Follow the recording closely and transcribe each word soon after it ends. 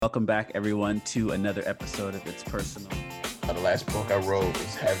Welcome back, everyone, to another episode of It's Personal. The last book I wrote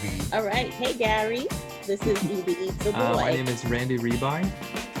was heavy. All right. Hey, Gary. This is Evie Eats the Boy. My name is Randy Rebai.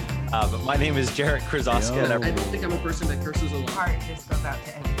 But my name is Jarek Krzyzowska. I don't think I'm a person that curses a lot. Heart just goes out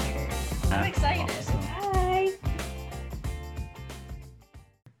to educators. I'm excited. Awesome. Hi.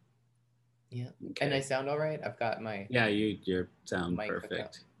 Yeah. And I sound all right? I've got my Yeah, you sound mic hooked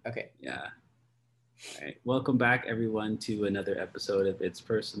perfect. up. Okay. Yeah. All right. Welcome back, everyone, to another episode of It's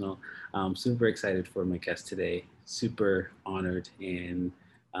Personal. Super excited for my guest today. Super honored and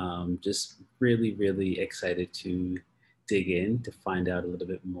just really, really excited to dig in to find out a little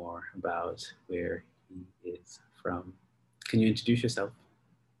bit more about where he is from. Can you introduce yourself?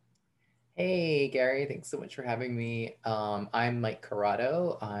 Hey, Gary. Thanks so much for having me. I'm Mike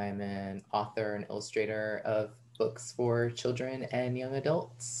Corrado. I'm an author and illustrator of books for children and young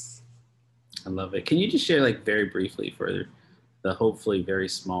adults. I love it. Can you just share, like, very briefly for the hopefully very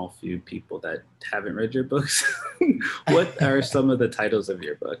small few people that haven't read your books, what are some of the titles of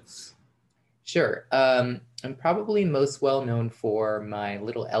your books? Sure. I'm probably most well known for my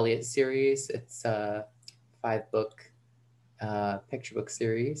Little Elliot series. It's a 5-book picture book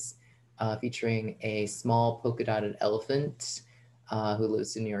series featuring a small polka dotted elephant who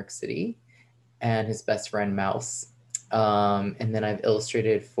lives in New York City and his best friend Mouse. And then I've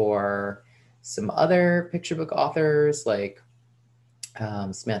illustrated for some other picture book authors like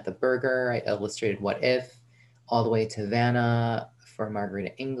Samantha Berger. I illustrated What If, all the way to Vanna for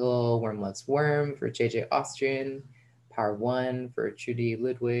Margarita Engel, Worm Loves Worm for JJ Austrian, Power One for Trudy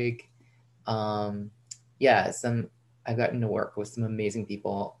Ludwig. I've gotten to work with some amazing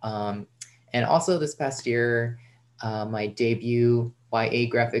people. And also this past year, my debut YA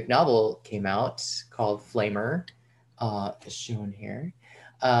graphic novel came out called Flamer, as shown here.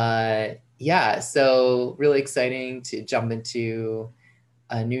 So really exciting to jump into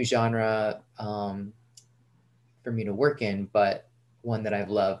a new genre for me to work in, but one that I've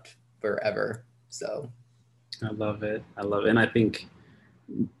loved forever. So I love it. And I think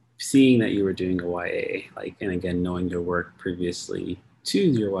seeing that you were doing a YA, and again, knowing your work previously to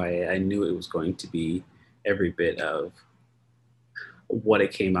your YA, I knew it was going to be every bit of what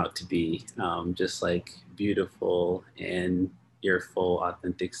it came out to be, just like beautiful and your full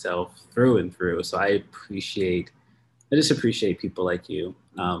authentic self through and through. So I just appreciate people like you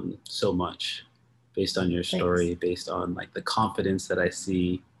so much, based on your story. Thanks. Based on like the confidence that I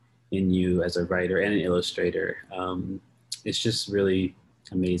see in you as a writer and an illustrator. It's just really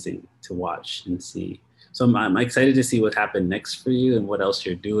amazing to watch and see. So I'm excited to see what happened next for you and what else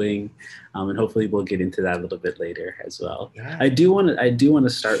you're doing. And hopefully we'll get into that a little bit later as well. Yeah. I do want to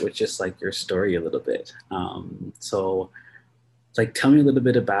start with just like your story a little bit. So tell me a little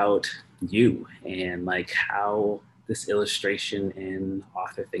bit about you and like how this illustration and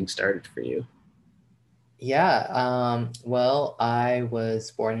author thing started for you. Yeah, well, I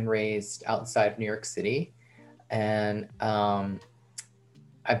was born and raised outside of New York City, and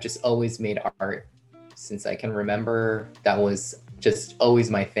I've just always made art since I can remember. That was just always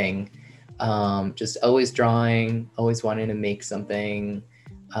my thing. Just always drawing, always wanting to make something.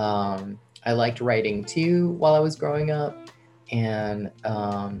 I liked writing too while I was growing up. And,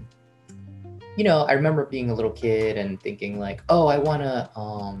 I remember being a little kid and thinking like, oh, I want to,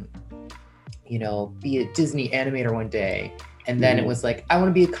 be a Disney animator one day. And then it was like, I want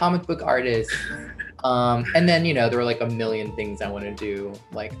to be a comic book artist. And then, there were like a million things I want to do.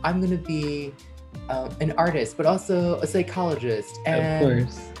 Like, I'm going to be an artist, but also a psychologist. And of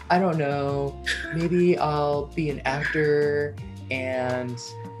course. I don't know, maybe I'll be an actor and,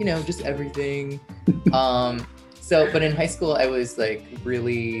 just everything. But in high school, I was like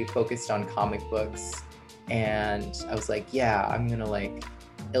really focused on comic books, and I was like, yeah, I'm gonna like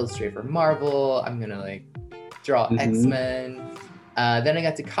illustrate for Marvel. I'm gonna like draw X-Men. Then I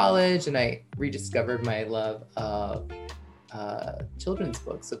got to college and I rediscovered my love of children's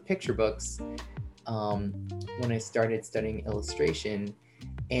books, so picture books, when I started studying illustration.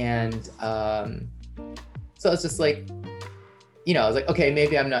 And so I was just like, I was like, okay,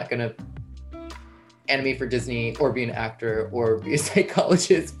 maybe I'm not gonna animate for Disney or be an actor or be a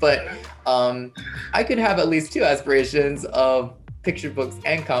psychologist, but I could have at least 2 aspirations of picture books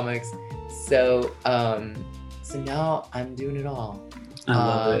and comics. So now I'm doing it all. I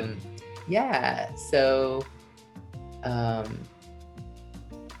love it. Yeah. So I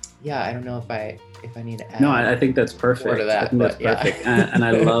don't know if I need to add. No, I think that's perfect. More to that, I think that's but, perfect. And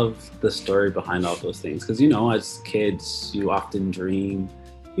I love the story behind all those things. Because, as kids, you often dream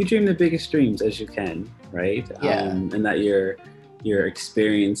the biggest dreams as you can, right? Yeah. And that your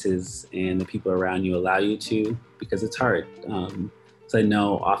experiences and the people around you allow you to, because it's hard. Because I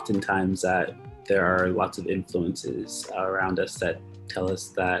know oftentimes that there are lots of influences around us that tell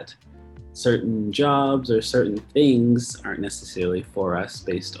us that certain jobs or certain things aren't necessarily for us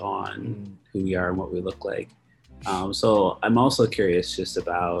based on who we are and what we look like. So I'm also curious just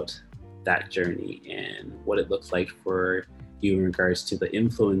about that journey and what it looks like for you in regards to the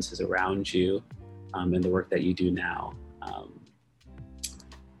influences around you and the work that you do now.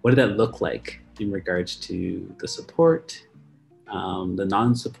 What did that look like in regards to the support, the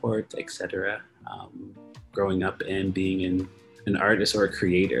non-support, etc., growing up and being an artist or a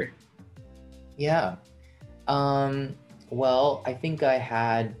creator? Yeah. Well, I think I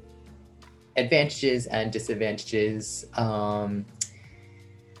had advantages and disadvantages.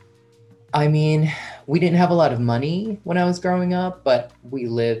 I mean, we didn't have a lot of money when I was growing up, but we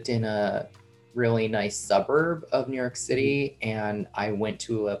lived in a really nice suburb of New York City, and I went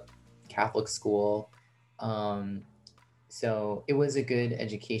to a Catholic school. So it was a good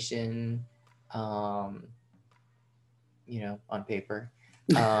education, on paper.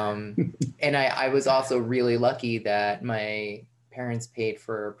 And I was also really lucky that my parents paid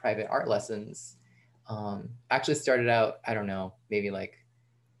for private art lessons. Actually started out, I don't know, maybe like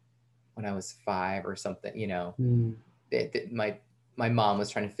when I was 5 or something, my mom was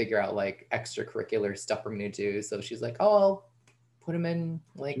trying to figure out like extracurricular stuff for me to do. So she's like, oh, I'll put him in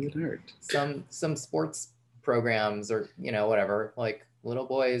like some sports programs or, whatever, like little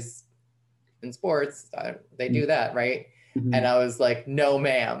boys in sports, they do that, right? Mm-hmm. And I was like, no,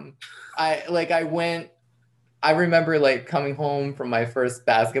 ma'am. I remember like coming home from my first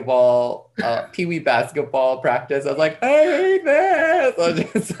basketball, Pee-wee basketball practice. I was like, I hate this. I was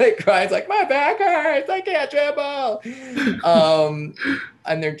just like crying, like my back hurts, I can't dribble.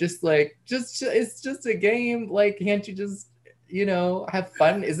 And they're just like, it's just a game. Like, can't you just, have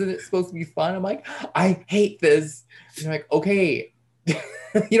fun? Isn't it supposed to be fun? I'm like, I hate this. And they're like, okay.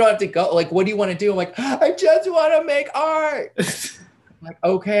 You don't have to go. Like, what do you want to do? I'm like, I just want to make art. I'm like,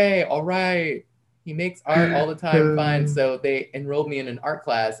 okay, all right. He makes art all the time, fine. So they enrolled me in an art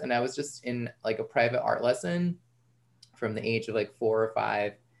class, and I was just in like a private art lesson from the age of like 4 or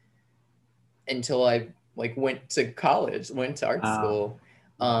 5 until I like went to college, went to art school.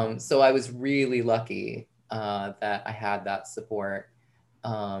 So I was really lucky that I had that support.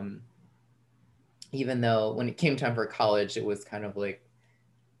 Even though when it came time for college, it was kind of like,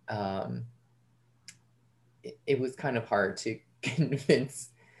 it was kind of hard to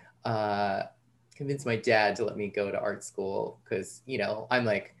convince my dad to let me go to art school because, I'm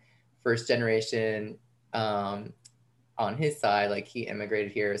like first generation on his side, like he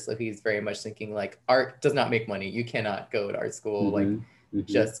immigrated here. So he's very much thinking like art does not make money. You cannot go to art school. Like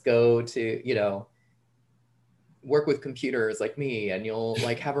just go to, work with computers like me and you'll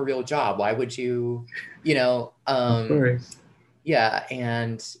like have a real job. Why would you, of course. Yeah.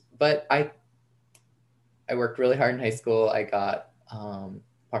 But I worked really hard in high school. I got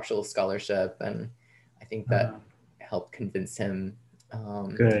partial scholarship, and I think that helped convince him.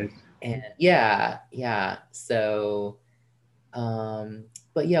 Good. And yeah. So,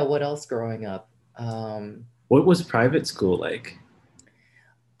 but yeah, what else growing up? What was private school like?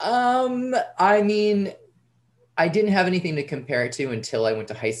 I mean, I didn't have anything to compare it to until I went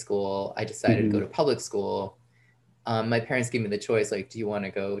to high school. I decided to go to public school. My parents gave me the choice, like, do you want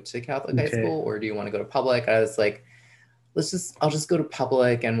to go to Catholic high school or do you want to go to public? I was like, I'll just go to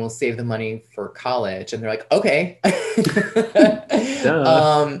public and we'll save the money for college. And they're like, okay.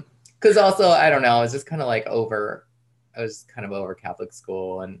 Cause also, I don't know, I was kind of over Catholic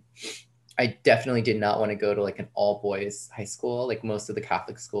school, and I definitely did not want to go to like an all boys high school. Like most of the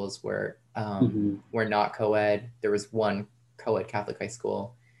Catholic schools were not co-ed. There was one co-ed Catholic high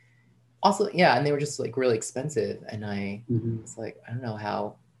school. Also, yeah, and they were just like really expensive. And I was like, I don't know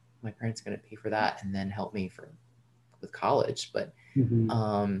how my parents are going to pay for that and then help me with college. But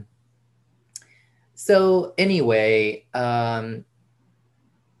so anyway, private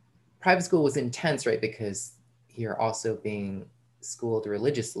school was intense, right? Because you're also being schooled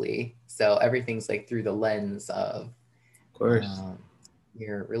religiously. So everything's like through the lens of course,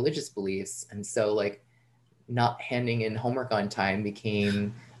 your religious beliefs. And so like not handing in homework on time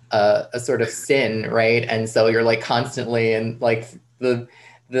became a sort of sin, right? And so you're like constantly in like the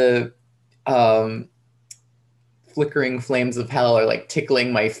flickering flames of hell are like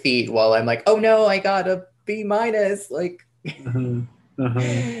tickling my feet while I'm like, oh no, I got a B-. Like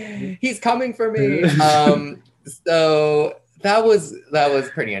he's coming for me. So that was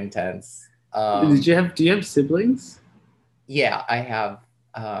pretty intense. Do you have siblings? Yeah, I have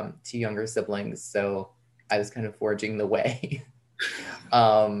 2 younger siblings, so I was kind of forging the way.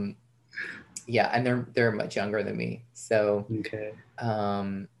 Yeah, and they're much younger than me. So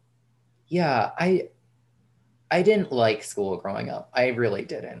Yeah, I didn't like school growing up. I really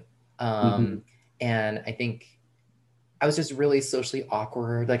didn't. And I think I was just really socially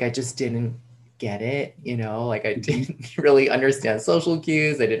awkward. Like I just didn't get it, like I didn't really understand social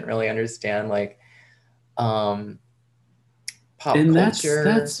cues. I didn't really understand like pop And culture.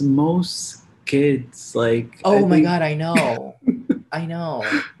 that's most kids. Like, oh my God, I know. I know.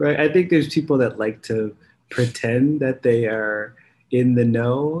 Right. I think there's people that like to pretend that they are in the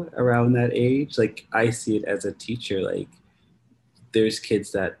know around that age. Like I see it as a teacher. Like there's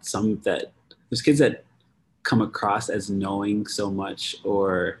kids that come across as knowing so much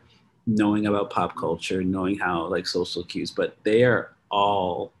or knowing about pop culture, knowing how like social cues, but they are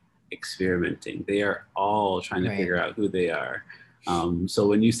all experimenting. They are all trying to Right. figure out who they are. So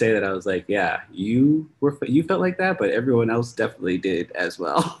when you say that, I was like, yeah, you felt like that, but everyone else definitely did as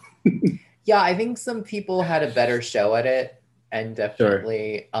well. Yeah, I think some people had a better show at it and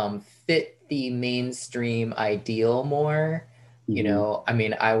definitely fit the mainstream ideal more. I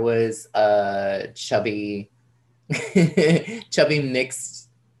mean, I was a chubby mixed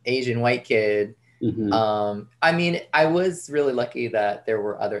Asian white kid. I mean, I was really lucky that there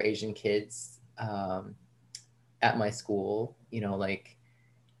were other Asian kids at my school, like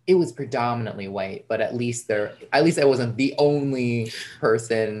it was predominantly white, but at least I wasn't the only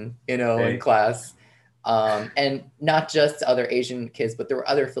person, in class. And not just other Asian kids, but there were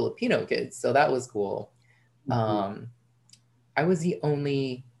other Filipino kids. So that was cool. I was the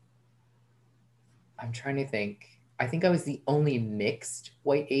only, I'm trying to think. I think I was the only mixed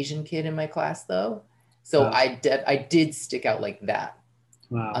white Asian kid in my class though. So Wow. I did stick out like that.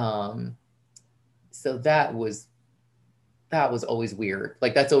 Wow. So that was always weird.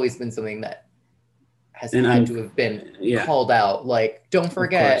 Like that's always been something that has had to have been called out. Like, don't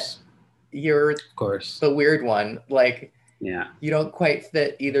forget, you're the weird one. Like, you don't quite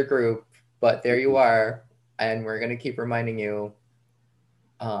fit either group, but there you are, and we're gonna keep reminding you.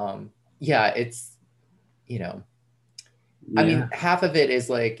 It's, I mean, half of it is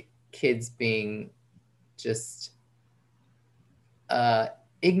like kids being just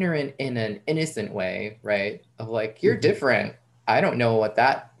ignorant in an innocent way, right? Of like, you're different. I don't know what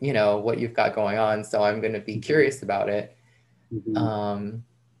that, what you've got going on, so I'm going to be curious about it.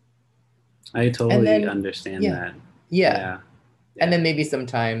 I totally understand that. Yeah. And then maybe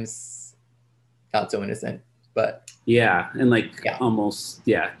sometimes not so innocent, but and like almost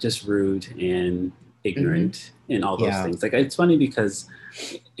just rude and ignorant and all those things. Like it's funny because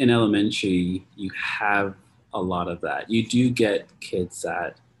in elementary you have a lot of that. You do get kids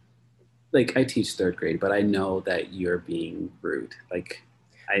that, like, I teach third grade, but I know that you're being rude. Like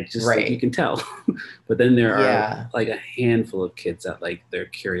I just like, you can tell. But then there are like a handful of kids that like their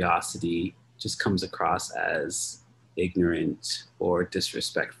curiosity just comes across as ignorant or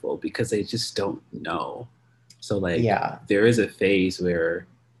disrespectful because they just don't know. So like there is a phase where,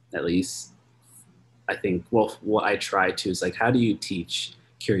 at least I think, well, what I try to is like, how do you teach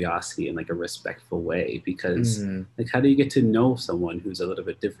curiosity in like a respectful way? Because like, how do you get to know someone who's a little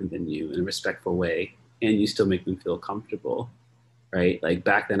bit different than you in a respectful way and you still make them feel comfortable, right? Like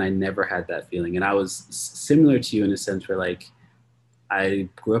back then I never had that feeling, and I was similar to you in a sense where like I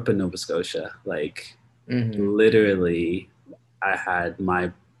grew up in Nova Scotia. Like literally I had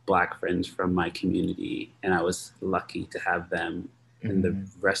my Black friends from my community and I was lucky to have them, and the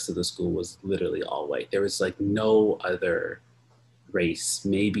rest of the school was literally all white. There was like no other race,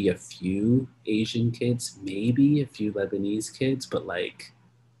 maybe a few Asian kids, maybe a few Lebanese kids, but like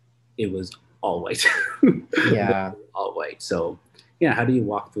it was all white. All white. So how do you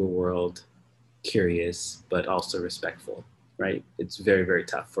walk through a world curious but also respectful, right? It's very, very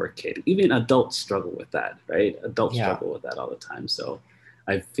tough for a kid. Even adults struggle with that, right? Adults struggle with that all the time. So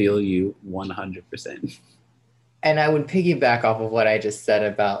I feel you 100%. And I would piggyback off of what I just said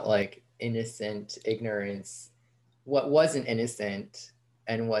about like innocent ignorance. What wasn't innocent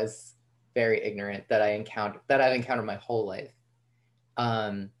and was very ignorant that I've encountered my whole life,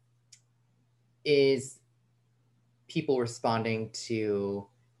 is people responding to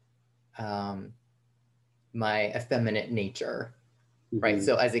my effeminate nature, right?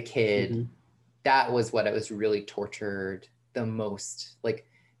 So as a kid, that was what I was really tortured the most, like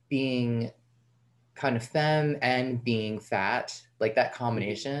being kind of femme and being fat, like that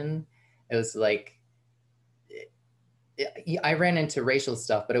combination. It was like, I ran into racial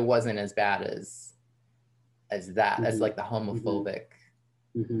stuff, but it wasn't as bad as that, as like the homophobic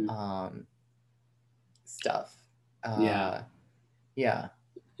stuff. And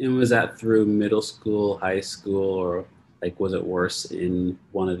was that through middle school, high school, or like was it worse in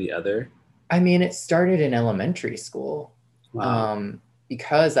one or the other? I mean, it started in elementary school. Wow.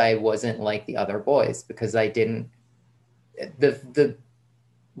 Because I wasn't like the other boys, because I didn't, the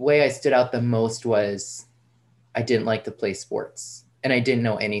way I stood out the most was I didn't like to play sports and I didn't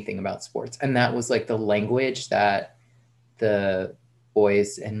know anything about sports. And that was like the language that the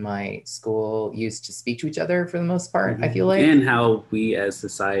boys in my school used to speak to each other for the most part, I feel like. And how we as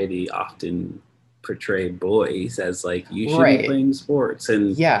society often portray boys as like, you should be Right. playing sports,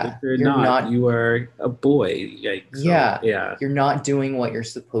 and Yeah, if you're you're not, not- you are a boy. Like, so, Yeah. yeah. You're not doing what you're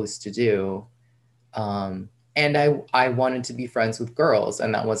supposed to do. And I wanted to be friends with girls,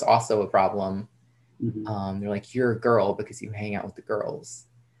 and that was also a problem. They're like, you're a girl because you hang out with the girls.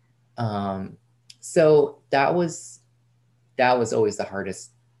 So that was always the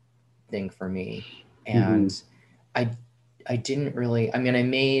hardest thing for me. And I didn't really, I mean,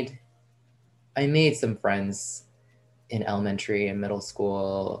 I made some friends in elementary and middle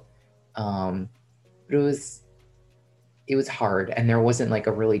school. But it was hard, and there wasn't like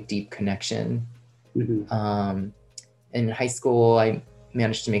a really deep connection. In high school, I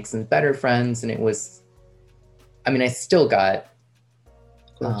managed to make some better friends, and it was, I mean, I still got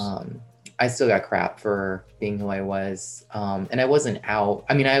crap for being who I was. And I wasn't out.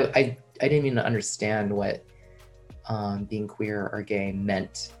 I mean, I didn't even understand what being queer or gay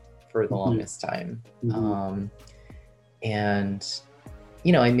meant for the longest time. And,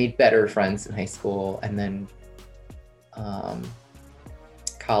 you know, I made better friends in high school, and then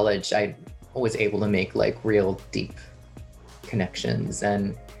college, I was able to make like real deep connections,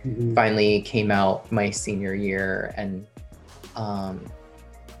 and finally came out my senior year, and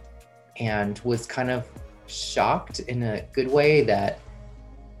was kind of shocked in a good way that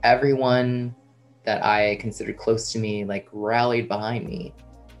everyone that I considered close to me like rallied behind me,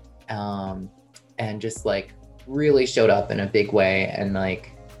 and just like really showed up in a big way. And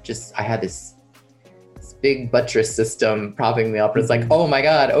like, just, I had this big buttress system propping me up. It's like, oh my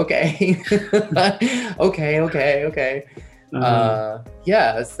God, okay. okay.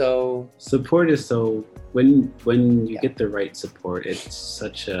 Yeah, so support is so, when you get the right support, it's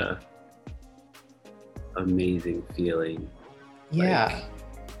such a amazing feeling. Yeah. Like,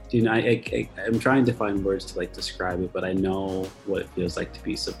 you know, I'm trying to find words to like describe it, but I know what it feels like to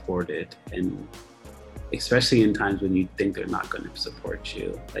be supported, and especially in times when you think they're not going to support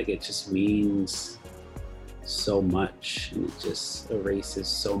you. Like, it just means so much, and it just erases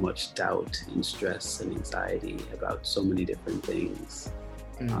so much doubt and stress and anxiety about so many different things.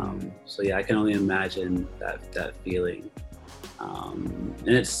 So yeah, I can only imagine that feeling. And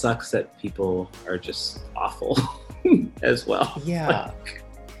it sucks that people are just awful as well. Yeah.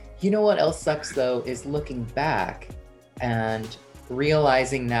 You know what else sucks though, is looking back and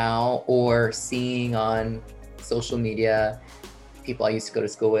realizing now, or seeing on social media, people I used to go to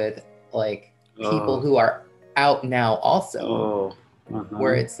school with, like people who are out now also,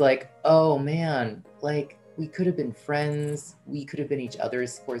 where it's like, oh man, like we could have been friends, we could have been each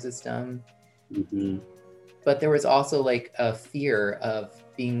other's support system. But there was also like a fear of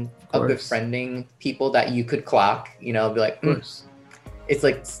befriending people that you could clock, you know, be like, it's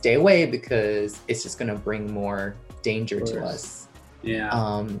like, stay away because it's just gonna bring more danger to us.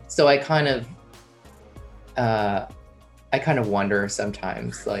 Yeah. So I kind of wonder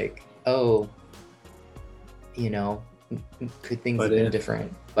sometimes, like, oh, you know, could things have been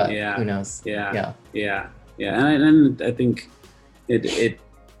different? But who knows? Yeah. And I think it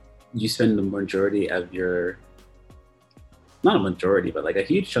you spend the majority of your, not a majority, but like a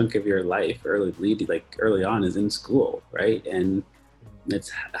huge chunk of your life early on is in school, right? And it's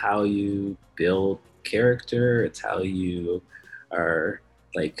how you build character. It's how you are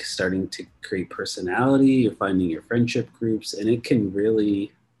like starting to create personality. You're finding your friendship groups, and it can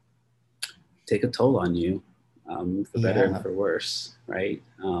really take a toll on you, for better and for worse, right?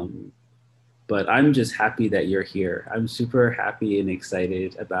 But I'm just happy that you're here. I'm super happy and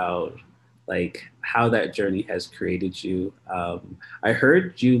excited about like how that journey has created you. I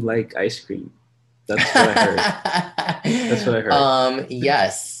heard you like ice cream. That's what I heard. That's what I heard.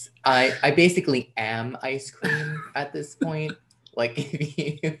 Yes. I basically am ice cream at this point. Like, if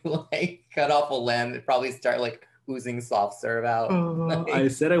you like cut off a limb, it'd probably start like oozing soft serve out. I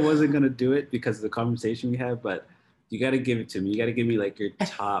said I wasn't gonna do it because of the conversation we have, but you got to give it to me. You got to give me like your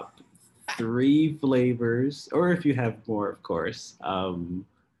top 3 flavors, or if you have more, of course. Or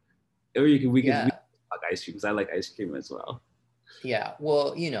we can talk ice cream, because I like ice cream as well. Yeah.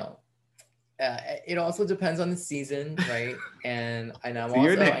 Well, you know, it also depends on the season, right? And I'm So also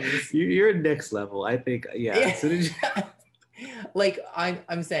you're next level, I think. Yeah. Like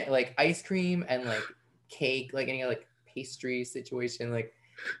I'm saying, like ice cream and like cake, like any like pastry situation, like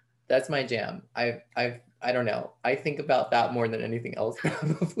that's my jam. I've I don't know. I think about that more than anything else,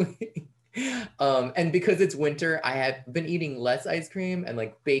 probably. And because it's winter, I have been eating less ice cream and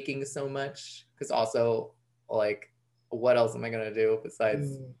like baking so much. Because also, like, what else am I gonna do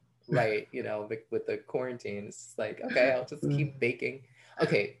besides write? You know, with the quarantine, it's just like, okay, I'll just keep baking.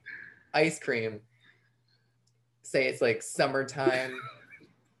 Okay, ice cream. Say it's like summertime,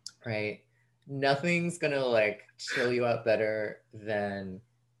 right? Nothing's gonna like chill you out better than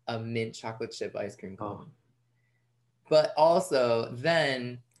a mint chocolate chip ice cream cone. But also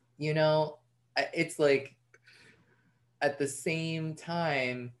then, you know, it's like at the same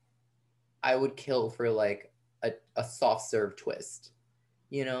time, I would kill for like a soft serve twist,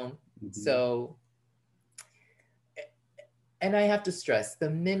 you know? So, and I have to stress the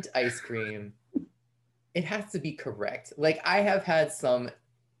mint ice cream, it has to be correct. Like I have had some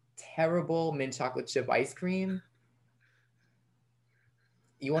terrible mint chocolate chip ice cream.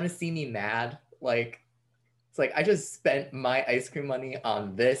 You want to see me mad? Like, it's like I just spent my ice cream money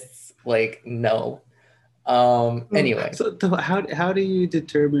on this. Like, no. Anyway. So how do you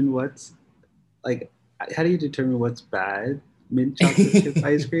determine what's like? How do you determine what's bad mint chocolate chip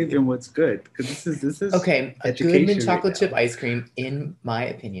ice cream and what's good? Because this is okay. A good mint chocolate chip ice cream, in my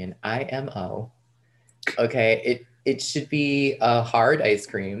opinion, IMO. Okay, it should be a hard ice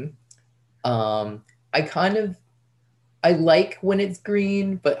cream. I like when it's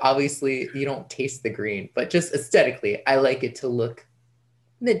green, but obviously you don't taste the green. But just aesthetically, I like it to look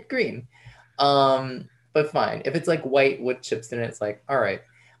mint green. But fine. If it's like white with chips in it, it's like, all right.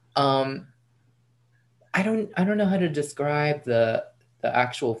 I don't know how to describe the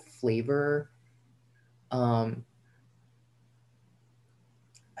actual flavor.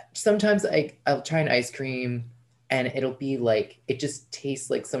 Sometimes I'll try an ice cream and it'll be like, it just tastes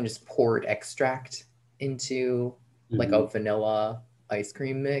like someone just poured extract into like a vanilla ice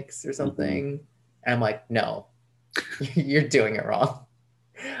cream mix or something. And I'm like, no, you're doing it wrong.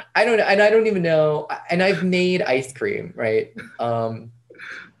 I don't even know. And I've made ice cream, right? And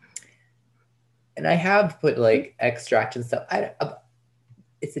I have put like extract and stuff.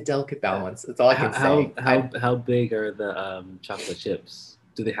 It's a delicate balance. That's all I can say. How big are the chocolate chips?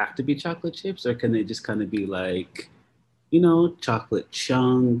 Do they have to be chocolate chips, or can they just kind of be like, you know, chocolate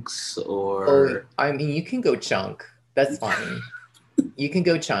chunks? Or I mean, you can go chunk. That's fine. You can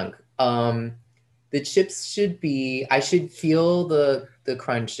go chunk. The chips should be. I should feel the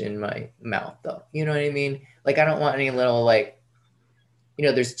crunch in my mouth, though. You know what I mean? Like, I don't want any little like, you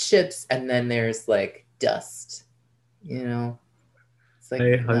know, there's chips and then there's like dust. You know. Like,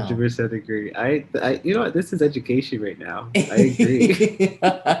 I 100% agree. I you know what, this is education right now. I agree.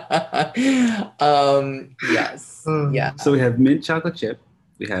 Yes. Yeah. So we have mint chocolate chip.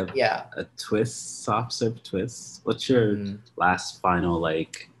 We have a twist, soft serve twist. What's your last final,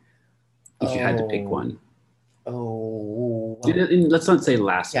 like, if you had to pick one? Let's not say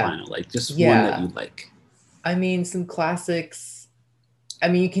last final, like just one that you like. I mean, some classics. I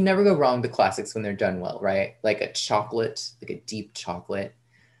mean, you can never go wrong with classics when they're done well, right? Like a chocolate, like a deep chocolate,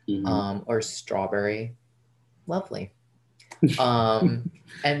 or strawberry. Lovely. And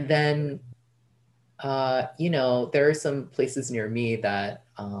then, you know, there are some places near me that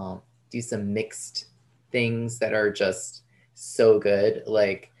do some mixed things that are just so good.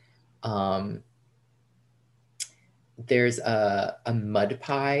 Like, there's a mud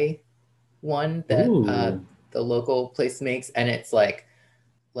pie one that the local place makes, and it's like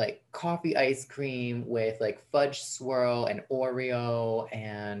coffee ice cream with like fudge swirl and Oreo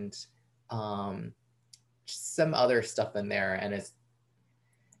and some other stuff in there.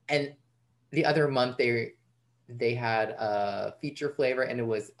 And the other month they had a feature flavor, and it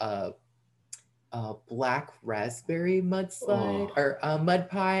was a black raspberry mudslide or a mud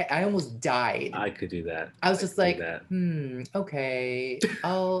pie. I almost died. I could do that. I was just like, okay,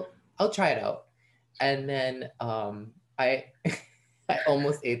 I'll try it out. And then I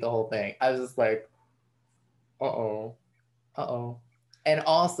almost ate the whole thing. I was just like, uh-oh. And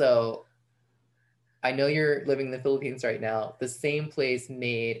also, I know you're living in the Philippines right now. The same place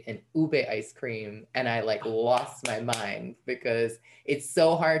made an ube ice cream, and I like lost my mind because it's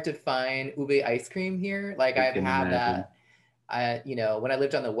so hard to find ube ice cream here. Like I've had that. You know, when I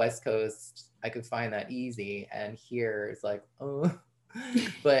lived on the West Coast, I could find that easy, and here it's like,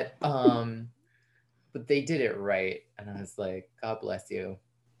 but they did it right, and I was like, God bless you.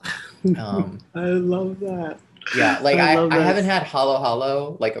 I love that. Yeah, like I haven't had halo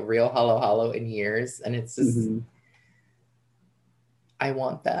halo, like a real halo halo, in years, and it's just I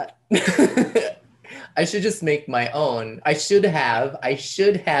want that. I should just make my own. I should have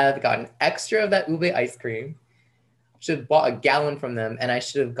gotten extra of that ube ice cream, should have bought a gallon from them, and I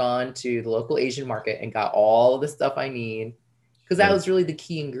should have gone to the local Asian market and got all the stuff I need, because that was really the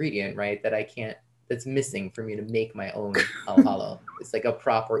key ingredient, right? That's missing for me to make my own halo halo. It's like a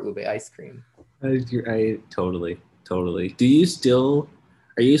proper ube ice cream. I totally.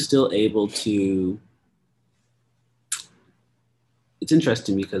 Are you still able to? It's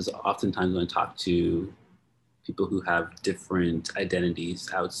interesting because oftentimes when I talk to people who have different identities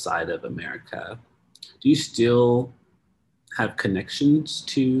outside of America, do you still have connections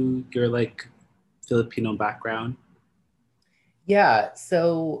to your like Filipino background? Yeah.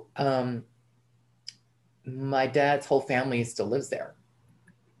 So my dad's whole family still lives there.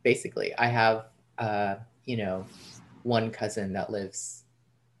 Basically, I have one cousin that lives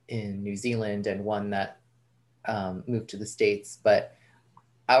in New Zealand and one that moved to the States, but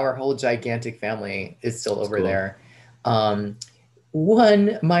our whole gigantic family is still over cool. there.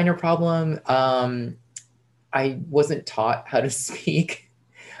 One minor problem, I wasn't taught how to speak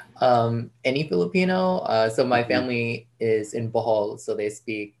any Filipino. So my family is in Bohol, so they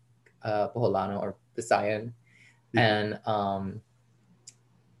speak Boholano or Visayan. And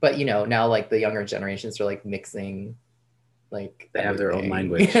but now like the younger generations are like mixing, like they have their own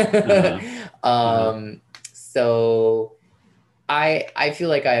language. So I feel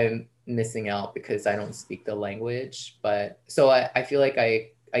like I'm missing out because I don't speak the language, but so I feel like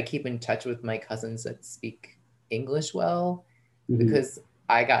I keep in touch with my cousins that speak English well, because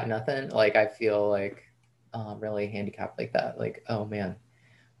I got nothing. Like I feel like I'm really handicapped like that. Like, oh man.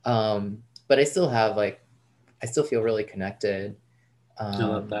 But I still feel really connected. I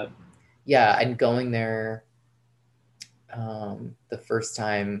love that. Yeah, and going there the first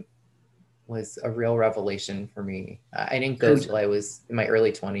time was a real revelation for me. I didn't go till I was in my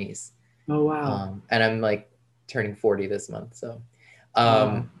early 20s. Oh wow. And I'm like turning 40 this month. So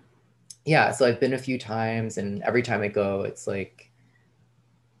yeah, so I've been a few times, and every time I go, it's like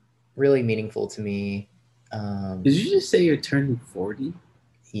really meaningful to me. Did you just say you're turning 40?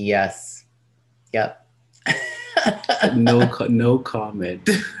 Yes. Yep. No comment.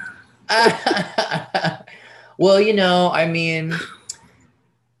 Well, I mean,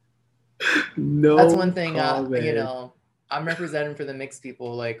 no, that's one thing. comment. I'm representing for the mixed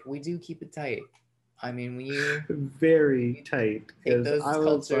people. Like, we do keep it tight. I mean, very tight. Take those I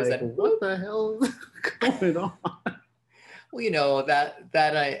was cultures like, and what the hell is going on? Well, that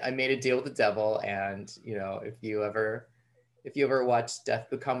I made a deal with the devil, and if you ever watch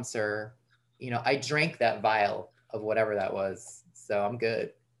Death Becomes Her, I drank that vial of whatever that was, so I'm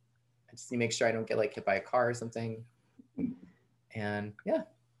good. I just need to make sure I don't get like hit by a car or something. And yeah.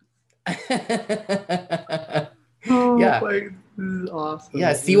 Oh, yeah. this is awesome.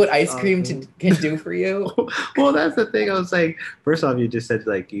 Yeah, see what ice cream can do for you. Well, that's the thing. I was like, first off, you just said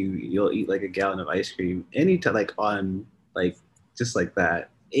like you'll eat like a gallon of ice cream anytime, like on like just like that,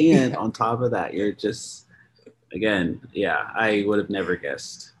 and on top of that, you're just again, yeah, I would have never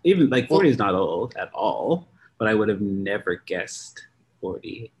guessed. Even like 40 is not old at all, but I would have never guessed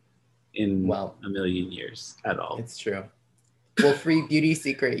 40 in a million years at all. It's true. Well, free beauty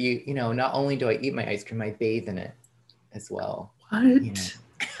secret, you know, not only do I eat my ice cream, I bathe in it as well. What?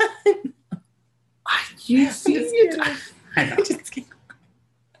 You see it? Just kidding.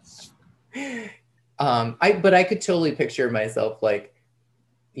 But I could totally picture myself like,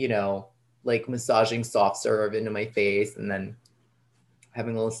 like massaging soft serve into my face and then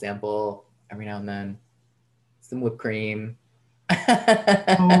having a little sample every now and then, some whipped cream.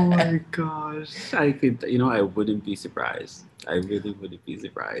 Oh my gosh. I could, I wouldn't be surprised. I really wouldn't be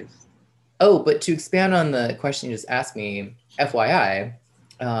surprised. Oh, but to expand on the question you just asked me, FYI,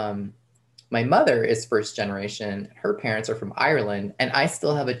 my mother is first generation. Her parents are from Ireland, and I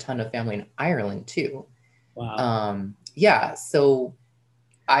still have a ton of family in Ireland too. Wow. Yeah, so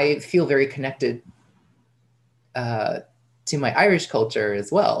I feel very connected to my Irish culture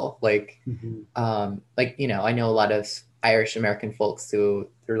as well. Like, I know a lot of Irish American folks who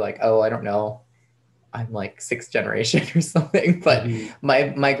they're like, oh, I don't know, I'm like 6th generation or something, but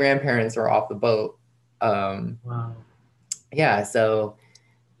my grandparents were off the boat. Wow. Yeah, so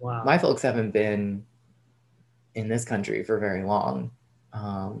wow. My folks haven't been in this country for very long,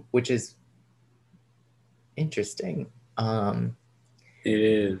 which is interesting. It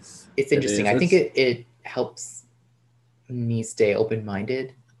is. It's interesting. I think it helps me stay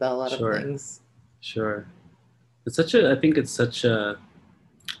open-minded about a lot of things. Sure. I think it's such a,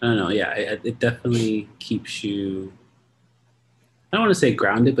 I don't know. Yeah, it definitely keeps you, I don't want to say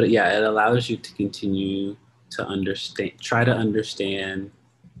grounded, but yeah, it allows you to continue to understand, try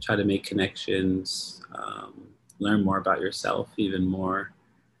to make connections, learn more about yourself even more.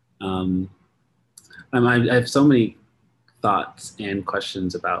 I have so many thoughts and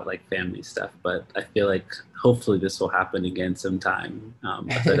questions about like family stuff, but I feel like hopefully this will happen again sometime.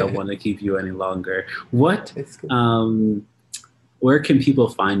 So I don't want to keep you any longer. What? It's cool. Where can people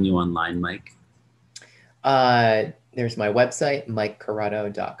find you online, Mike? There's my website,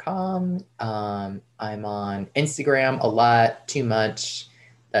 mikecorrado.com. I'm on Instagram a lot, too much.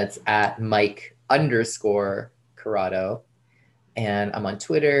 That's at Mike_Corrado. And I'm on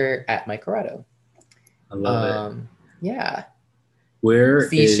Twitter at Mike Corrado. I love it. Yeah. Where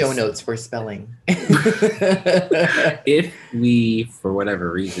See is... show notes for spelling. If we, for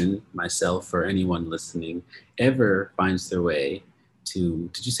whatever reason, myself or anyone listening, ever finds their way to,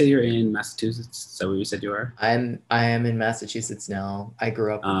 did you say you're in Massachusetts? Is that where you said you are? I am in Massachusetts now. I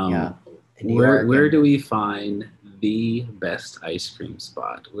grew up in New where York. Where do we find the best ice cream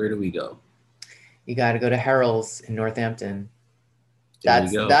spot? Where do we go? You got to go to Harold's in Northampton. There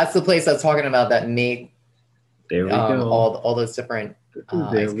we go. That's the place I was talking about that made there we go. all those different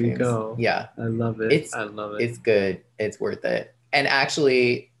there ice we creams. go. Yeah. I love it. I love it. It's good. It's worth it. And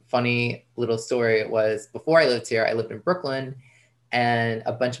actually, funny little story was before I lived here, I lived in Brooklyn, and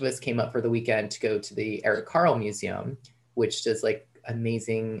a bunch of us came up for the weekend to go to the Eric Carle Museum, which does like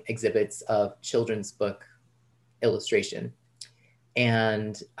amazing exhibits of children's book illustration.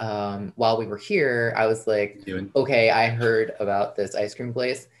 And while we were here, I was like, okay, I heard about this ice cream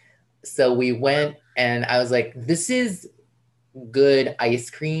place. So we went and I was like, this is good ice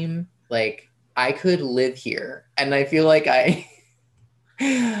cream. Like I could live here. And I feel like I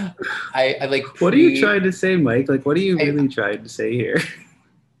like, what are you trying to say, Mike? Like, what are you really trying to say here?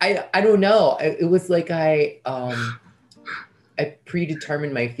 I don't know. It was like I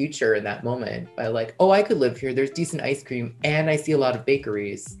predetermined my future in that moment by like, oh, I could live here. There's decent ice cream and I see a lot of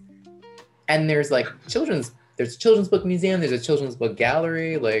bakeries. And there's like there's a children's book museum. There's a children's book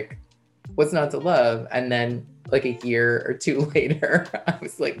gallery. Like what's not to love? And then like a year or two later, I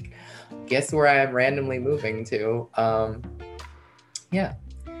was like, guess where I am randomly moving to? Yeah.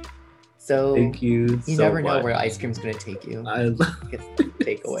 So thank you. You never know where ice cream's going to take you. I love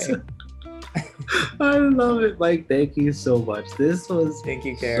takeaway. I love it, Mike. Thank you so much. This was thank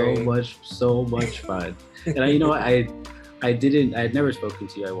you, Gary. so much fun. And you know what? I had never spoken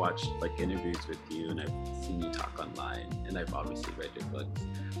to you. I watched like interviews with you, and I've seen you talk online, and I've obviously read your books.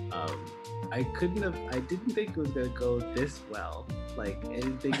 I didn't think it was gonna go this well. Like I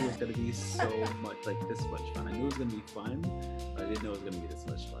didn't think it was gonna be so much like this much fun. I knew it was gonna be fun, but I didn't know it was gonna be this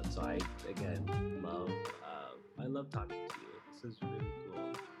much fun. So I love talking to you. This is really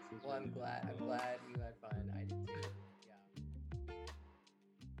cool. Well, I'm glad you had fun.